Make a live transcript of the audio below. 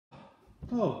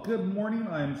Oh, good morning.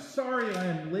 I'm sorry I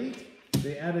am late.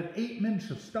 They added 8 minutes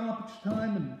of stoppage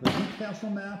time in the Newcastle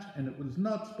match, and it was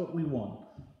nuts, but we won.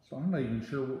 So I'm not even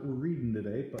sure what we're reading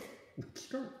today, but let's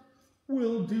start.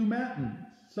 We'll do matins.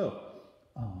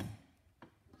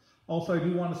 Also, I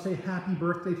do want to say happy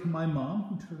birthday to my mom,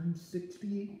 who turned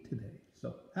 68 today.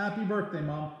 So, happy birthday,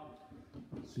 Mom.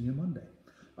 See you Monday.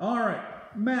 All right,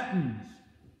 matins.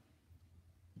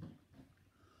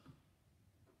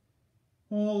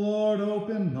 O Lord,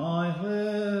 open my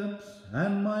lips,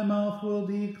 and my mouth will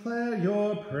declare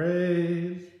your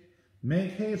praise.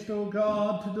 Make haste, O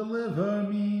God, to deliver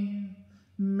me.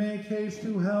 Make haste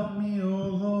to help me, O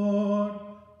Lord.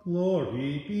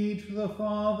 Glory be to the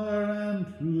Father, and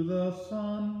to the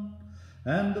Son,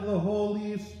 and to the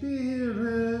Holy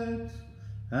Spirit,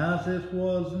 as it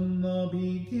was in the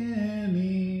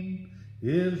beginning,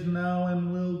 is now,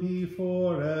 and will be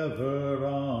forever.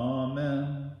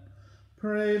 Amen.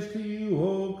 Praise to you,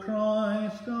 O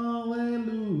Christ, alleluia.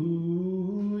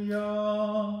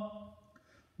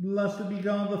 Blessed be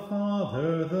God the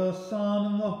Father, the Son,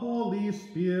 and the Holy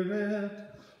Spirit.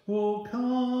 O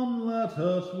come, let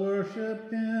us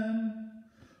worship him.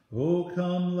 O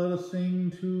come, let us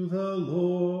sing to the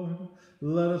Lord.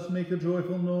 Let us make a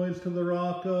joyful noise to the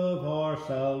rock of our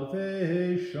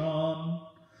salvation.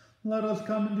 Let us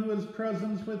come into his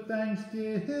presence with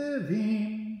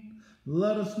thanksgiving.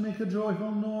 Let us make a joyful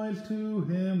noise to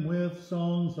him with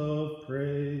songs of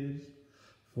praise.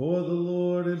 For the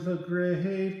Lord is a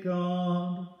great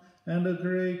God, and a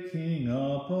great King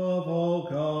above all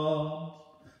gods.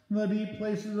 The deep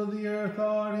places of the earth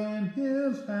are in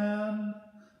his hand.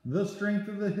 The strength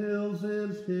of the hills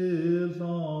is his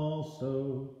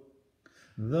also.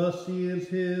 The sea is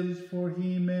his, for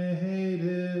he made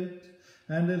it,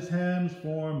 and his hands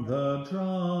formed the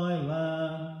dry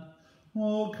land.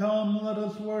 Oh, come, let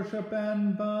us worship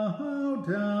and bow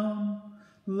down.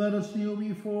 Let us kneel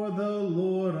before the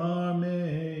Lord our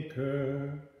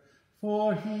Maker.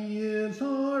 For he is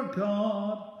our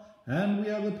God, and we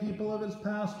are the people of his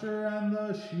pasture and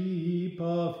the sheep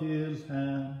of his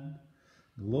hand.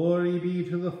 Glory be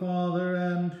to the Father,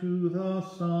 and to the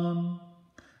Son,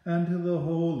 and to the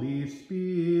Holy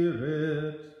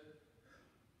Spirit,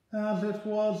 as it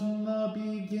was in the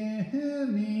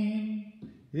beginning,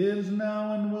 is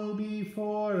now, and will be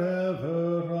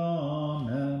forever.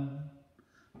 Amen.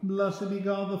 Blessed be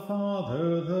God the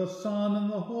Father, the Son, and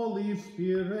the Holy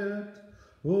Spirit.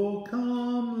 O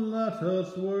come, let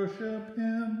us worship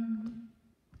him.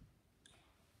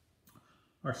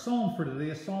 Our psalm for today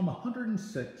is Psalm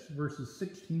 106, verses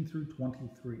 16 through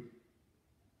 23.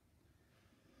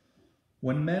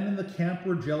 When men in the camp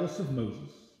were jealous of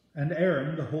Moses, and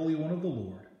Aaron, the Holy One of the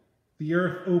Lord, the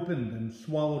earth opened and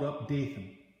swallowed up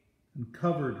Dathan, and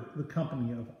covered the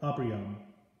company of Abiram.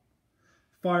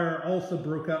 Fire also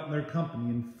broke out in their company,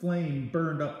 and flame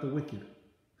burned up the wicked.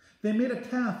 They made a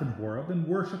calf in Horeb and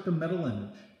worshipped a metal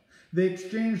image. They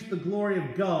exchanged the glory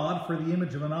of God for the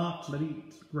image of an ox that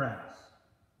eats grass.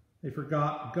 They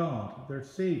forgot God, their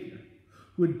Savior,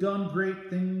 who had done great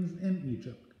things in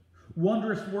Egypt,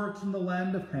 wondrous works in the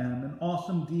land of Ham, and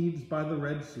awesome deeds by the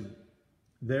Red Sea.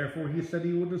 Therefore he said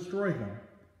he would destroy them,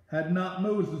 had not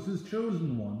Moses, his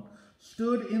chosen one,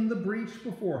 stood in the breach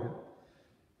before him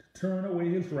to turn away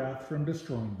his wrath from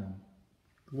destroying them.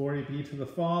 Glory be to the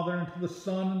Father, and to the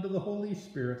Son, and to the Holy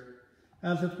Spirit,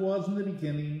 as it was in the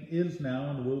beginning, is now,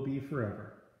 and will be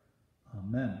forever.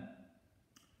 Amen.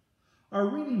 Our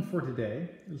reading for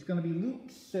today is going to be Luke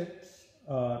 6,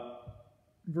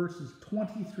 verses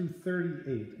 20 through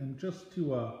 38. And just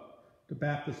to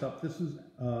back this up, this is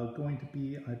going to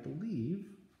be, I believe,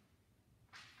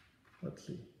 let's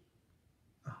see.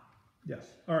 Yes,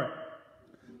 all right.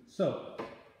 So,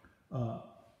 I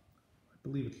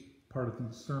believe it's part of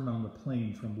the Sermon on the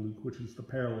Plain from Luke, which is the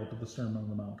parallel to the Sermon on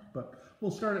the Mount. But we'll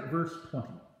start at verse 20.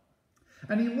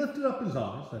 And he lifted up his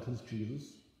eyes, that is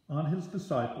Jesus, on his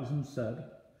disciples and said,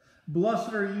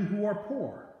 Blessed are you who are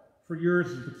poor, for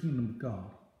yours is the kingdom of God.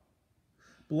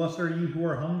 Blessed are you who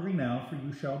are hungry now, for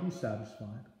you shall be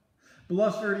satisfied.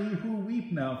 Blessed are you who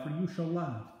weep now, for you shall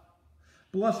laugh.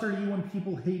 Blessed are you when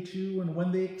people hate you, and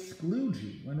when they exclude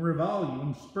you, and revile you,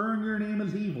 and spurn your name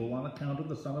as evil on account of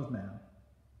the Son of Man.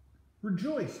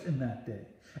 Rejoice in that day,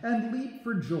 and leap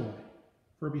for joy,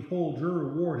 for behold, your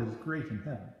reward is great in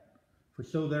heaven, for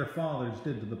so their fathers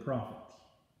did to the prophets.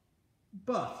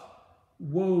 But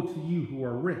woe to you who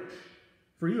are rich,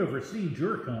 for you have received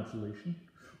your consolation.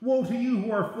 Woe to you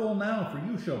who are full now, for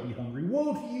you shall be hungry.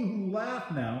 Woe to you who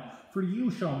laugh now, for you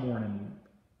shall mourn and weep.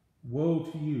 Woe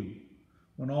to you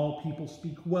when all people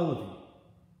speak well of you,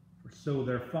 for so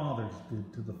their fathers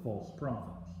did to the false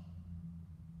prophets.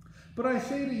 But I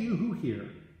say to you who hear,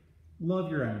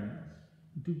 love your enemies,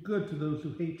 do good to those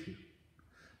who hate you.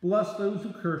 Bless those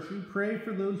who curse you, pray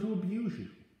for those who abuse you.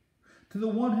 To the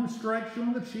one who strikes you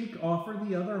on the cheek, offer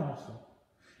the other also.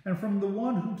 And from the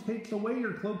one who takes away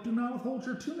your cloak, do not withhold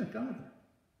your tunic either.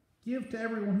 Give to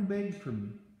everyone who begs from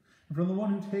you. And from the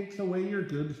one who takes away your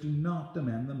goods, do not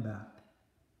demand them back.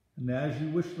 And as you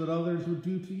wish that others would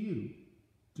do to you,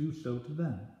 do so to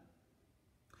them.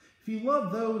 If you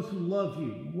love those who love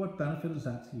you, what benefit is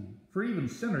that to you? For even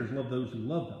sinners love those who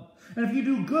love them. And if you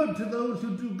do good to those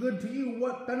who do good to you,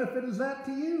 what benefit is that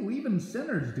to you? Even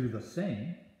sinners do the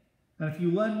same. And if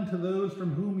you lend to those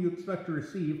from whom you expect to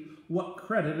receive, what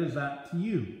credit is that to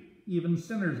you? Even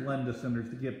sinners lend to sinners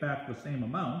to get back the same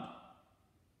amount.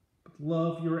 But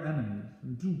love your enemies,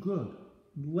 and do good,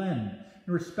 and lend,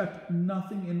 and respect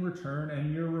nothing in return,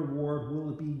 and your reward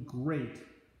will be great.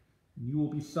 And you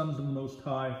will be sons of the Most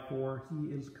High, for he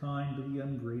is kind to the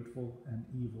ungrateful and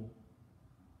evil.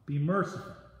 Be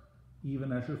merciful,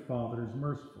 even as your Father is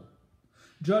merciful.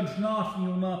 Judge not, and you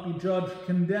will not be judged.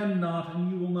 Condemn not,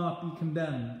 and you will not be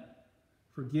condemned.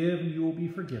 Forgive, and you will be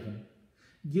forgiven.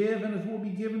 Give, and it will be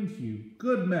given to you.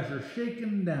 Good measure,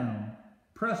 shaken down,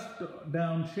 pressed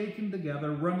down, shaken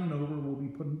together, running over, will be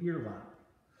put into your lap.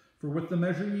 For with the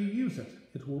measure you use it,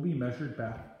 it will be measured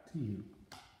back to you.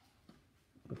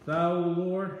 But thou, O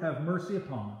Lord, have mercy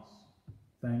upon us.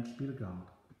 Thanks be to God.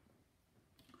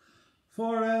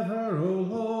 Forever, O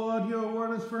Lord, your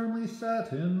word is firmly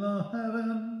set in the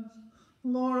heavens.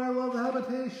 Lord, I love the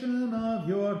habitation of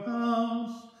your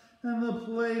house, and the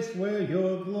place where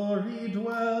your glory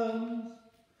dwells.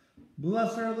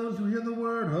 Blessed are those who hear the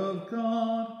word of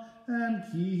God and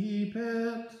keep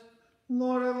it.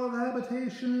 Lord, I love the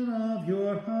habitation of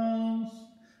your house,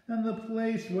 and the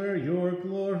place where your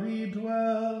glory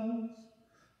dwells.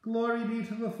 Glory be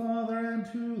to the Father, and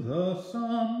to the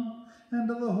Son, and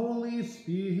to the Holy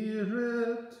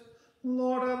Spirit.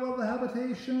 Lord, I love the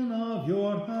habitation of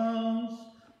your house,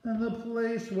 and the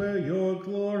place where your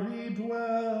glory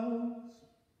dwells.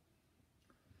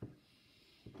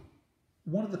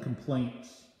 One of the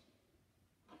complaints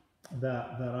that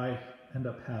I end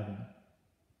up having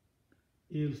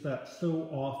is that so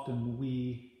often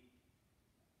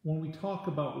when we talk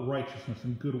about righteousness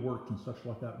and good work and such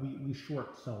like that, we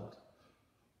short sell it.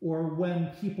 Or when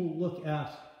people look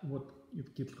at what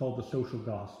gets called the social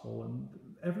gospel, and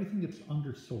everything gets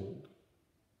undersold.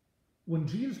 When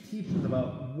Jesus teaches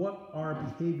about what our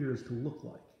behavior is to look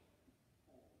like,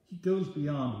 he goes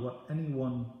beyond what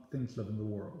anyone thinks of in the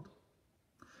world.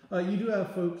 You do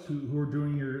have folks who are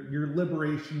doing your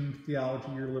liberation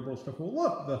theology, your liberal stuff. Well,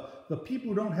 look, the people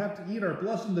who don't have to eat are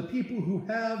blessed, and the people who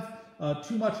have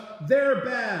too much, they're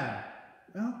bad.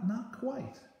 Well, not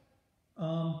quite.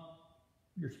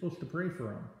 You're supposed to pray for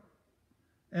them.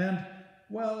 And,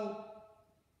 well,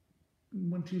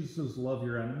 when Jesus says love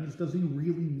your enemies, does he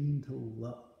really mean to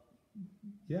love?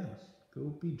 Yes, go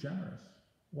be generous.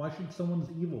 Why should someone's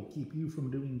evil keep you from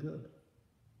doing good?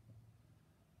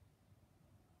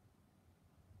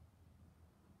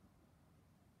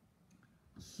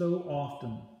 So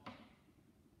often,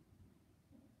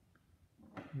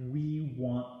 we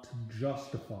want to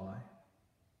justify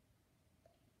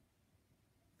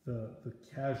the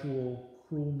casual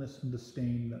cruelness and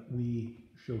disdain that we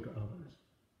show to others.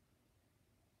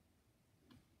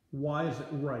 Why is it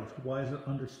right? Why is it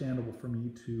understandable for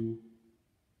me to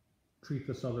treat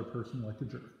this other person like a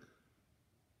jerk?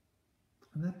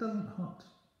 And that doesn't hunt.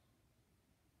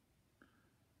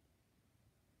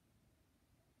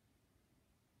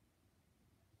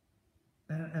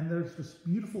 And there's this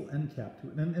beautiful end cap to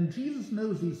it. And Jesus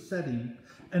knows he's setting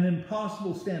an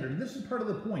impossible standard. And this is part of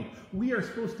the point. We are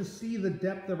supposed to see the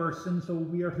depth of our sin, so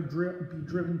we are to be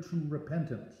driven to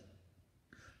repentance.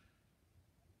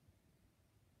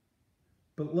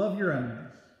 But love your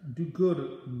enemies, do good,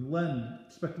 and lend,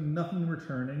 expecting nothing in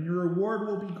return, and your reward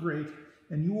will be great,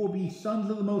 and you will be sons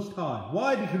of the Most High.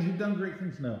 Why? Because you've done great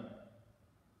things? No.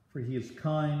 For he is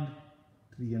kind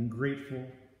to the ungrateful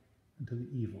and to the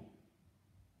evil.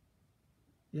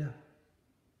 Yeah,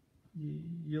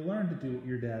 you learn to do what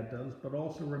your dad does, but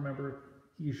also remember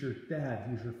he's your dad,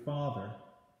 he's your father,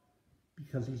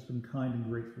 because he's been kind and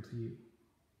grateful to you.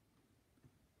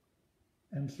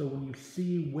 And so when you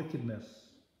see wickedness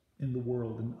in the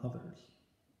world and others,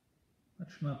 that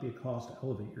should not be a cause to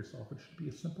elevate yourself. It should be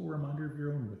a simple reminder of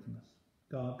your own wickedness.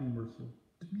 God, be merciful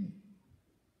to me.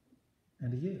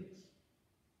 And he is.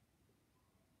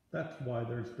 That's why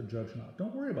there's the judge not.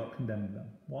 Don't worry about condemning them.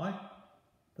 Why?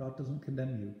 God doesn't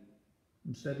condemn you.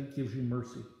 Instead, he gives you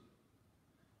mercy.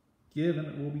 Give, and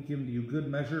it will be given to you. Good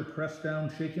measure, pressed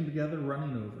down, shaken together,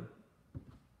 running over.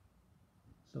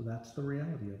 So that's the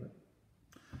reality of it.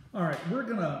 All right, we're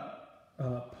going to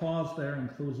pause there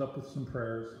and close up with some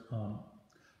prayers.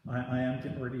 I am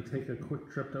getting ready to take a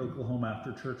quick trip to Oklahoma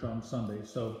after church on Sunday,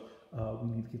 so we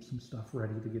need to get some stuff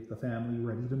ready to get the family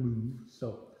ready to move.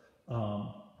 So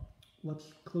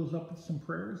let's close up with some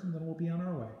prayers, and then we'll be on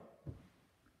our way.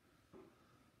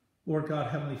 Lord God,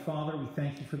 Heavenly Father, we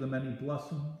thank you for the many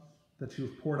blessings that you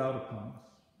have poured out upon us,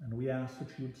 and we ask that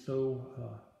you would so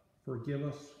forgive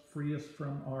us, free us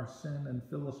from our sin, and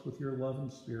fill us with your love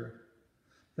and spirit,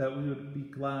 that we would be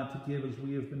glad to give as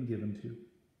we have been given to,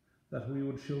 that we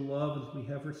would show love as we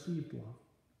have received love.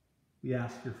 We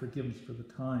ask your forgiveness for the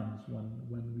times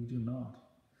when we do not.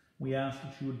 We ask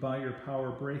that you would, by your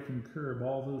power, break and curb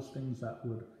all those things that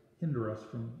would hinder us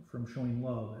from showing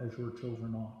love as your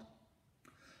children ought.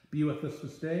 Be with us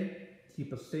this day.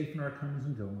 Keep us safe in our comings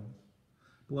and goings.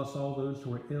 Bless all those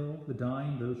who are ill, the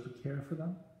dying, those who care for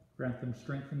them. Grant them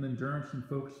strength and endurance, and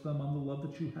focus them on the love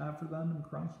that you have for them in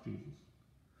Christ Jesus.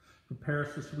 Prepare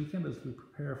us this weekend as we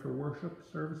prepare for worship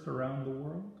service around the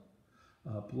world.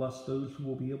 Bless those who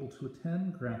will be able to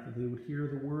attend. Grant that they would hear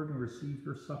the word and receive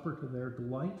your supper to their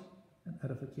delight and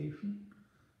edification.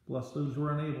 Bless those who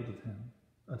are unable to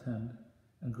attend,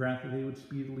 and grant that they would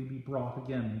speedily be brought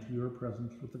again into your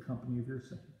presence with the company of your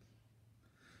saints.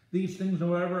 These things, and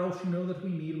whatever else you know that we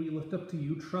need, we lift up to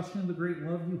you, trusting in the great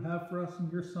love you have for us in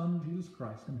your Son, Jesus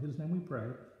Christ. In his name we pray,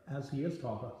 as he has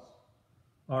taught us.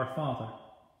 Our Father,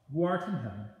 who art in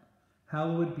heaven,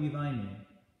 hallowed be thy name.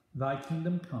 Thy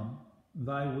kingdom come,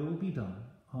 thy will be done,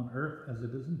 on earth as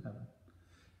it is in heaven.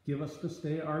 Give us this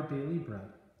day our daily bread,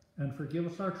 and forgive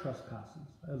us our trespasses,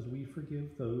 as we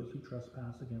forgive those who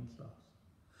trespass against us.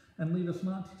 And lead us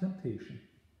not to temptation,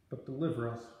 but deliver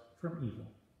us from evil.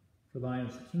 For thine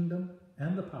is the kingdom,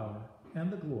 and the power,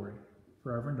 and the glory,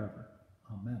 forever and ever.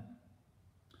 Amen.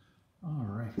 All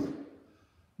right.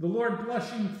 The Lord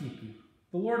bless you and keep you.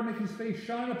 The Lord make his face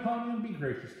shine upon you and be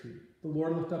gracious to you. The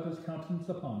Lord lift up his countenance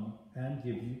upon you and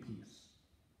give you peace.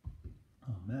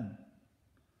 Amen.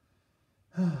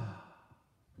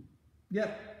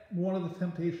 Yet, one of the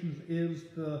temptations is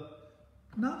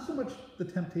not so much the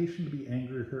temptation to be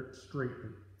angry or hurt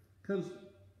straightly. Because,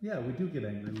 yeah, we do get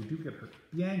angry, we do get hurt.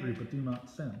 Be angry, but do not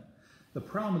sin. The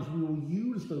problem is we will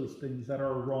use those things that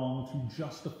are wrong to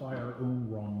justify our own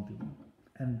wrongdoing.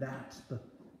 And that's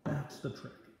the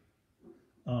trick.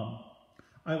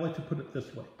 I like to put it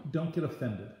this way. Don't get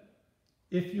offended.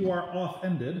 If you are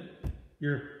offended,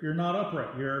 you're not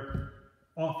upright. You're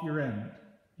off your end.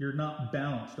 You're not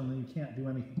balanced, and then you can't do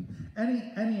anything.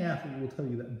 Any athlete will tell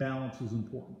you that balance is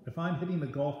important. If I'm hitting a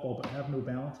golf ball but have no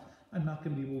balance, I'm not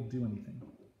going to be able to do anything.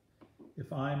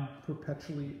 If I'm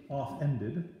perpetually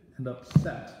off-ended and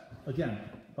upset, again,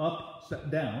 up,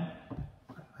 set, down,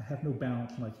 I have no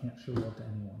balance and I can't show love to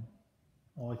anyone.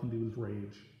 All I can do is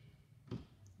rage.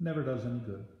 Never does any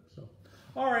good. So,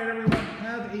 all right, everyone,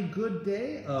 have a good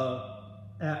day.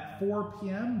 At 4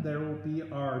 p.m., there will be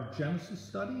our Genesis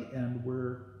study, and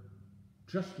we're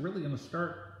just really going to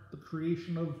start the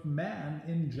creation of man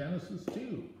in Genesis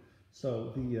 2.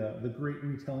 So the great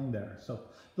retelling there. So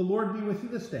the Lord be with you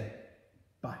this day.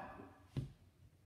 Bye.